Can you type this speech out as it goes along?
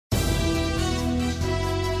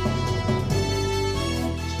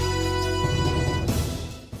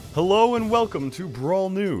Hello and welcome to Brawl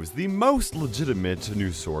News, the most legitimate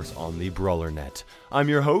news source on the Brawler net. I'm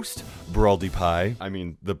your host,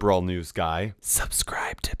 Brawldypie, the Brawl News guy.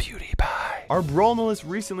 Subscribe to PewDiePie. Our Brawl analyst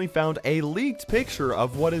recently found a leaked picture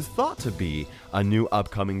of what is thought to be a new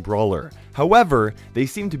upcoming brawler. However, they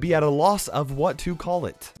seem to be at a loss of what to call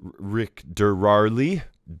it. Rick Durarly,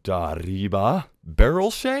 Dariba,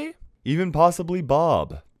 Barrelshay, even possibly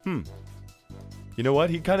Bob. You know what?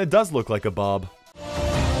 He kind of does look like a Bob.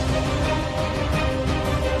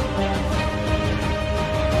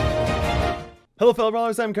 Hello fellow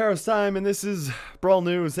brawlers, I'm KairosTime, and this is Brawl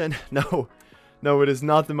News, and no, it is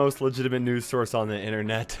not the most legitimate news source on the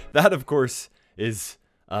internet. That, of course, is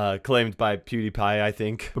claimed by PewDiePie, I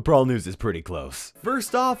think, but Brawl News is pretty close.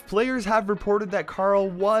 First off, players have reported that Carl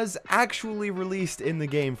was actually released in the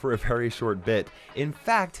game for a very short bit. In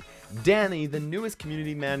fact, Danny, the newest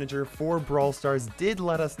community manager for Brawl Stars, did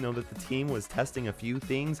let us know that the team was testing a few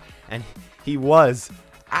things, and he was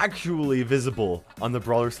actually visible on the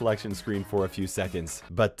brawler selection screen for a few seconds,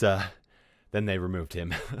 but then they removed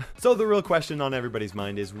him. So the real question on everybody's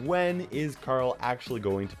mind is, when is Carl actually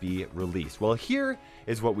going to be released? Well, here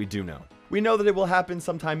is what we do know. We know that it will happen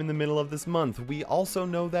sometime in the middle of this month. We also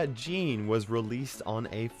know that Gene was released on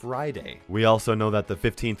a Friday. We also know that the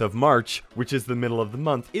 15th of March, which is the middle of the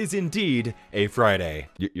month, is indeed a Friday.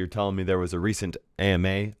 You're telling me there was a recent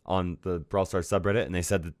AMA on the Brawl Stars subreddit and they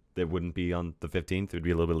said that it wouldn't be on the 15th, it would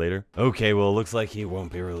be a little bit later? Okay, well, it looks like he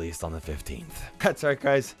won't be released on the 15th. That's right,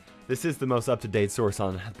 guys. This is the most up-to-date source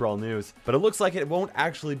on Brawl News, but it looks like it won't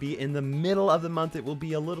actually be in the middle of the month. It will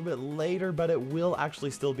be a little bit later, but it will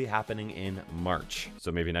actually still be happening in March.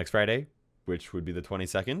 So maybe next Friday, which would be the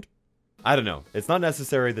 22nd? I don't know. It's not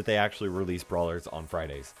necessary that they actually release brawlers on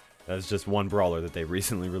Fridays. That's just one brawler that they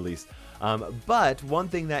recently released. But one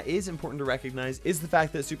thing that is important to recognize is the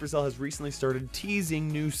fact that Supercell has recently started teasing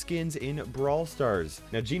new skins in Brawl Stars.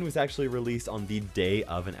 Now, Gene was actually released on the day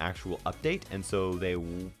of an actual update, and so they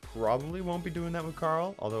probably won't be doing that with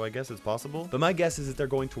Carl, although I guess it's possible. But my guess is that they're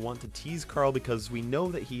going to want to tease Carl because we know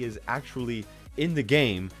that he is actually in the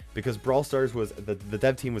game, because Brawl Stars was, the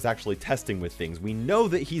dev team was actually testing with things. We know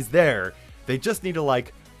that he's there. They just need to,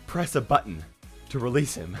 like, press a button to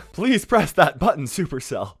release him. Please press that button,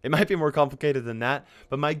 Supercell. It might be more complicated than that,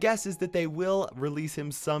 but my guess is that they will release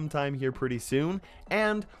him sometime here pretty soon,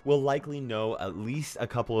 and we'll likely know at least a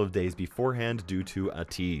couple of days beforehand due to a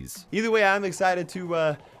tease. Either way, I'm excited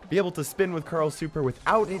to be able to spin with Carl Super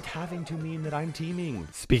without it having to mean that I'm teaming.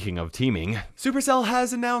 Speaking of teaming, Supercell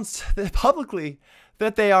has announced that publicly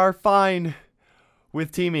that they are fine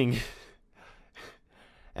with teaming.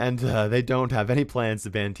 And they don't have any plans to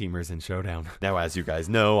ban teamers in Showdown. Now, as you guys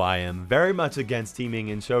know, I am very much against teaming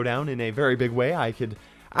in Showdown in a very big way. I could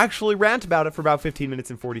actually rant about it for about 15 minutes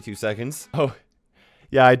and 42 seconds. Oh,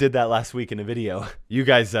 yeah, I did that last week in a video. You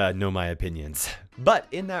guys know my opinions. But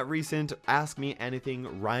in that recent Ask Me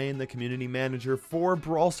Anything, Ryan, the community manager for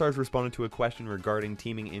Brawl Stars, responded to a question regarding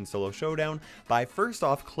teaming in Solo Showdown by first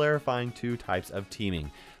off clarifying two types of teaming.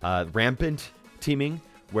 Rampant teaming,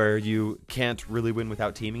 where you can't really win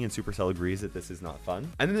without teaming, and Supercell agrees that this is not fun.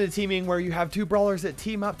 And then the teaming where you have two brawlers that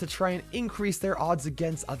team up to try and increase their odds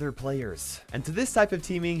against other players. And to this type of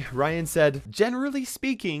teaming, Ryan said, generally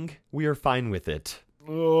speaking, we are fine with it.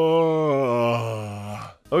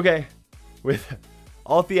 Okay, with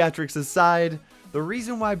all theatrics aside, the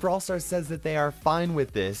reason why Brawl Stars says that they are fine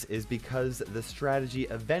with this is because the strategy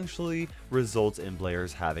eventually results in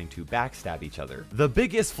players having to backstab each other. The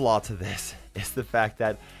biggest flaw to this is the fact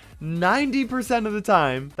that 90% of the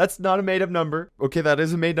time, that's not a made-up number. Okay, that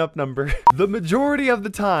is a made-up number. The majority of the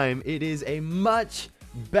time, it is a much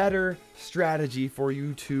better strategy for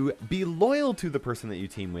you to be loyal to the person that you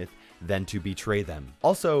team with than to betray them.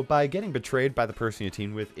 Also, by getting betrayed by the person you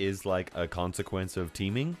team with is like a consequence of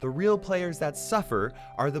teaming. The real players that suffer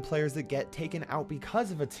are the players that get taken out because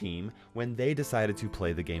of a team when they decided to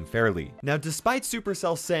play the game fairly. Now, despite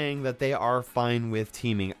Supercell saying that they are fine with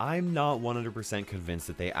teaming, I'm not 100% convinced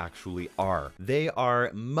that they actually are. They are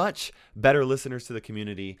much better listeners to the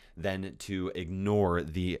community than to ignore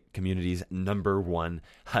the community's #1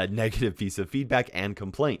 negative piece of feedback and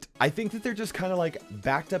complaint. I think that they're just kind of like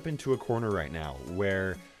backed up into a corner right now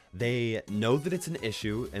where they know that it's an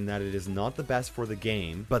issue and that it is not the best for the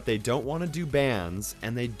game, but they don't want to do bans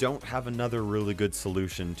and they don't have another really good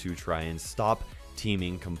solution to try and stop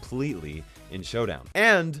teaming completely in Showdown.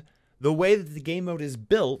 And the way that the game mode is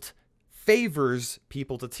built favors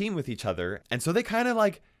people to team with each other, and so they kind of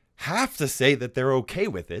like have to say that they're okay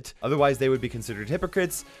with it. Otherwise, they would be considered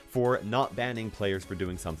hypocrites for not banning players for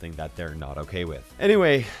doing something that they're not okay with.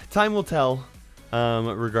 Anyway, time will tell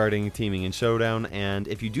regarding teaming in Showdown. And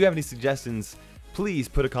if you do have any suggestions, please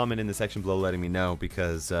put a comment in the section below letting me know,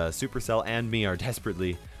 because Supercell and me are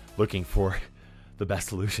desperately looking for the best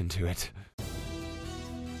solution to it.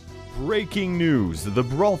 Breaking news. The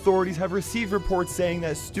Brawl authorities have received reports saying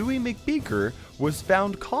that Stewie McBeaker was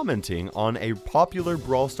found commenting on a popular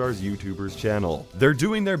Brawl Stars YouTuber's channel. They're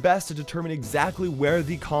doing their best to determine exactly where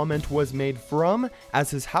the comment was made from, as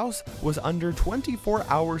his house was under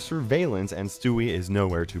 24-hour surveillance and Stewie is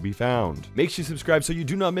nowhere to be found. Make sure you subscribe so you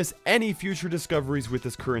do not miss any future discoveries with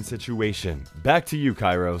this current situation. Back to you,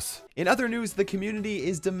 Kairos. In other news, the community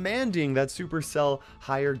is demanding that Supercell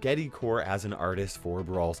hire Core as an artist for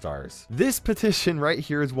Brawl Stars. This petition right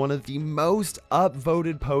here is one of the most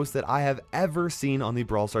upvoted posts that I have ever seen on the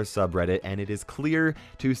Brawl Stars subreddit, and it is clear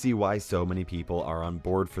to see why so many people are on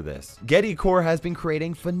board for this. Core has been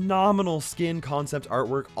creating phenomenal skin concept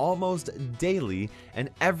artwork almost daily, and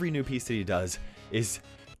every new piece that he does is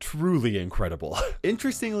truly incredible.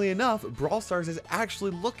 Interestingly enough, Brawl Stars is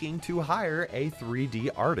actually looking to hire a 3D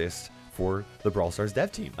artist for the Brawl Stars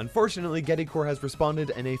dev team. Unfortunately, Core has responded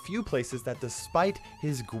in a few places that despite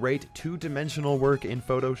his great two-dimensional work in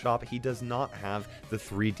Photoshop, he does not have the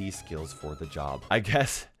 3D skills for the job. I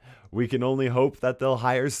guess we can only hope that they'll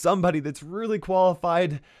hire somebody that's really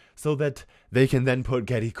qualified so that they can then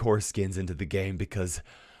put Core skins into the game, because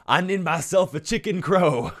I need myself a chicken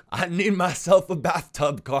crow. I need myself a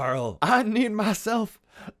bathtub Carl. I need myself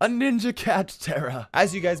a ninja cat Terra.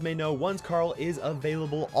 As you guys may know, once Carl is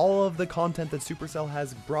available, all of the content that Supercell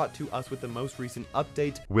has brought to us with the most recent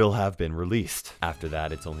update will have been released. After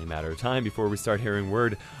that, it's only a matter of time before we start hearing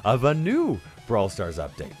word of a new Brawl Stars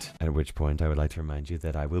update. At which point, I would like to remind you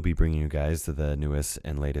that I will be bringing you guys to the newest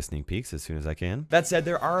and latest sneak peeks as soon as I can. That said,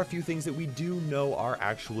 there are a few things that we do know are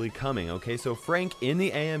actually coming, okay? So Frank in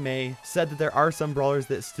the AMA said that there are some brawlers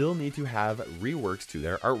that still need to have reworks to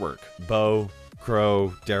their artwork. Bo,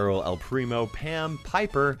 Crow, Daryl, El Primo, Pam,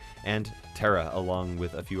 Piper, and Terra, along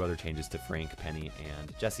with a few other changes to Frank, Penny,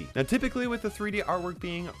 and Jesse. Now, typically with the 3D artwork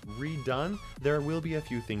being redone, there will be a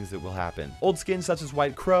few things that will happen. Old skins such as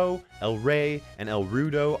White Crow, El Rey, and El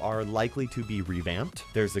Rudo are likely to be revamped.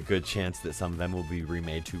 There's a good chance that some of them will be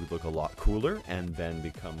remade to look a lot cooler and then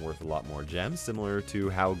become worth a lot more gems, similar to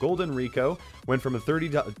how Golden Rico went from a 30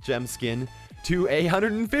 gem skin to a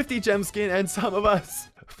 150 gem skin, and some of us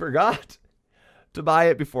forgot to buy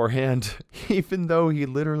it beforehand, even though he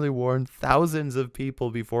literally warned thousands of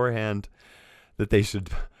people beforehand that they should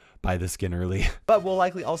buy the skin early. But we'll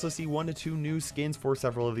likely also see 1 to 2 new skins for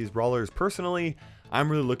several of these brawlers. Personally,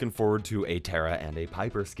 I'm really looking forward to a Terra and a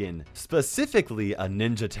Piper skin, specifically a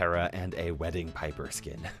Ninja Terra and a Wedding Piper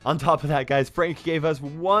skin. On top of that, guys, Frank gave us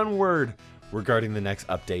one word regarding the next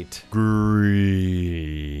update. Green,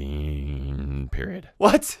 period.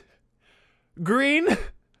 What? Green?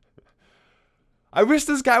 I wish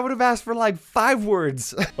this guy would have asked for like 5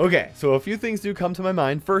 words. Okay, so a few things do come to my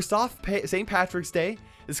mind. First off, St. Patrick's Day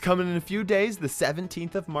is coming in a few days, the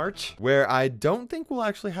 17th of March, where I don't think we'll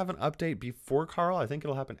actually have an update before Carl. I think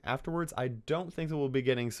it'll happen afterwards. I don't think that we'll be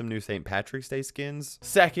getting some new St. Patrick's Day skins.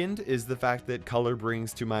 Second is the fact that color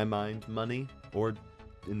brings to my mind money, or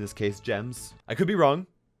in this case, gems. I could be wrong,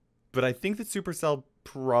 but I think that Supercell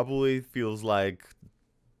probably feels like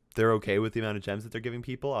they're okay with the amount of gems that they're giving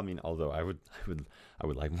people. I mean, although I would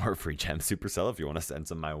like more free gems, Supercell, if you want to send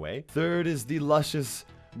some my way. Third is the luscious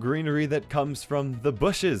greenery that comes from the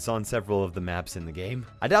bushes on several of the maps in the game.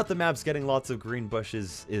 I doubt the maps getting lots of green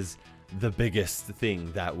bushes is the biggest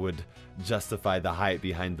thing that would justify the hype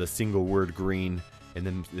behind the single word green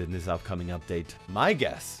in this upcoming update. My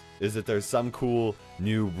guess is that there's some cool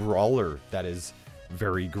new brawler that is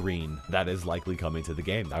very green that is likely coming to the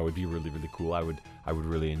game. That would be really, really cool. I would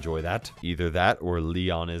really enjoy that. Either that or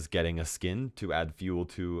Leon is getting a skin to add fuel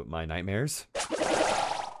to my nightmares.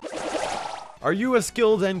 Are you a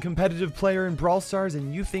skilled and competitive player in Brawl Stars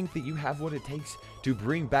and you think that you have what it takes to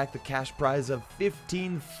bring back the cash prize of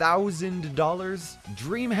 $15,000?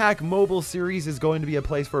 DreamHack Mobile Series is going to be a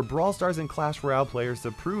place for Brawl Stars and Clash Royale players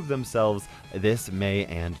to prove themselves this May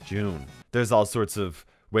and June. There's all sorts of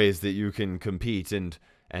ways that you can compete and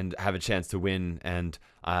have a chance to win, and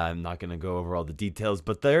I'm not going to go over all the details,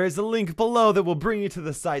 but there is a link below that will bring you to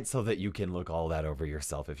the site so that you can look all that over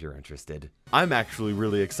yourself if you're interested. I'm actually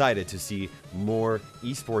really excited to see more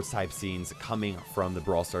esports type scenes coming from the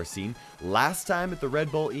Brawl Stars scene. Last time at the Red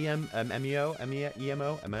Bull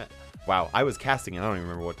EMO, Wow, I was casting it. I don't even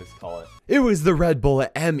remember what to call it. It was the Red Bull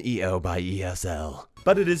MEO by ESL.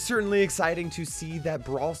 But it is certainly exciting to see that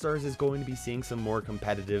Brawl Stars is going to be seeing some more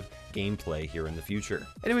competitive gameplay here in the future.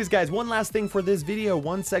 Anyways, guys, one last thing for this video.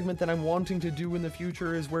 One segment that I'm wanting to do in the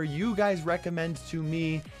future is where you guys recommend to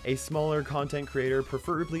me a smaller content creator,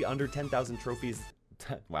 preferably under 10,000 trophies.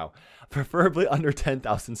 Wow, preferably under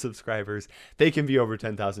 10,000 subscribers. They can be over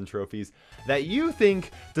 10,000 trophies that you think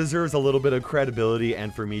deserves a little bit of credibility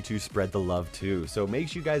and for me to spread the love to. So make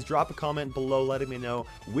sure you guys drop a comment below letting me know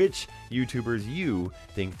which YouTubers you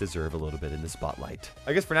think deserve a little bit in the spotlight.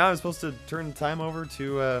 I guess for now I'm supposed to turn the time over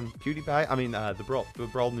to PewDiePie. I mean the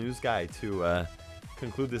Brawl News guy to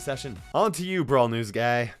conclude this session. On to you, Brawl News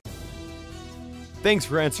guy. Thanks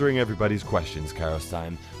for answering everybody's questions,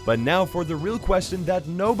 KairosTime. But now for the real question that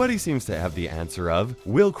nobody seems to have the answer of.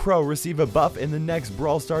 Will Crow receive a buff in the next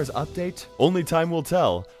Brawl Stars update? Only time will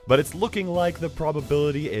tell, but it's looking like the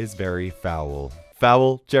probability is very foul.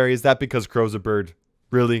 Foul? Jerry, is that because Crow's a bird?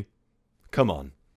 Really? Come on.